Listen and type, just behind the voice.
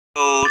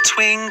Oh,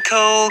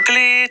 twinkle,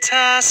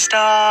 glitter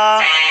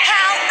star.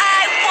 How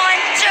I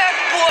wonder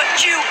what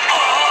you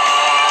are.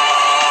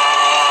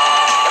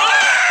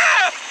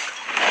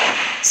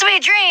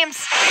 Sweet dreams.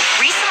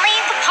 Recently,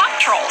 the pop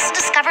trolls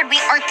discovered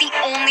we aren't the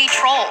only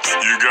trolls.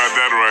 You got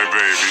that right,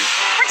 baby.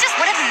 We're just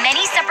one of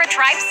many separate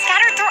tribes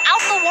scattered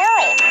throughout the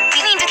world.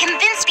 We need to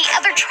convince the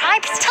other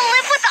tribes to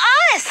live with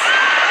us.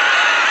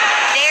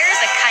 There's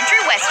a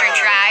country western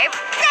tribe.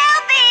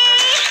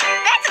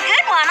 Selfie! That's a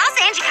good one. I'll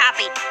send you a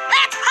copy.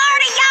 Let's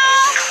party,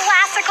 y'all!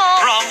 Classical.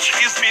 Brunch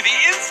gives me the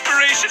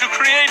inspiration to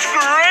create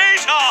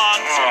great art.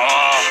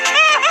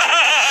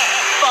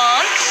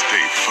 Funk.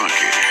 Stay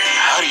funky.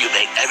 How do you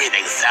make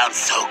everything sound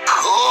so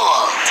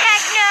cool?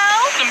 Techno.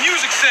 The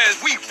music says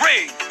we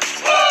rave. And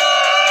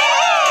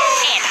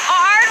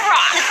hard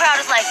rock. The crowd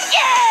is like,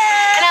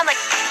 yeah! And I'm like,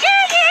 yeah,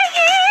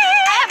 yeah,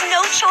 yeah! I have no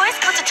choice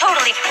but to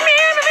totally meow,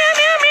 meow,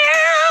 meow,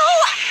 meow.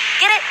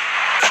 Get it?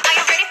 Are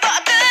you ready for a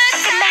good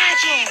time?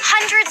 Imagine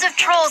hundreds of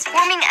trolls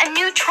forming a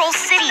new troll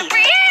city.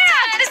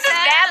 Yeah! This is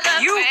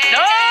fabulous!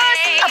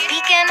 A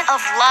beacon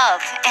of love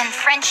and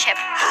friendship.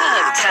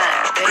 Good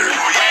times, baby.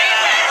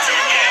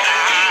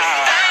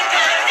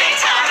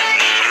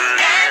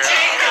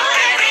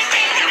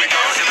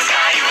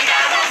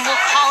 We'll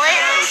call it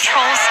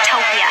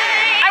trollstopia.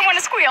 I want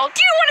to squeal.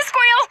 Do you want to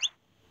squeal?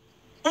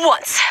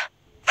 Once.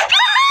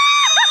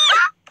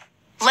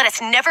 Let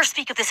us never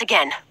speak of this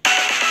again.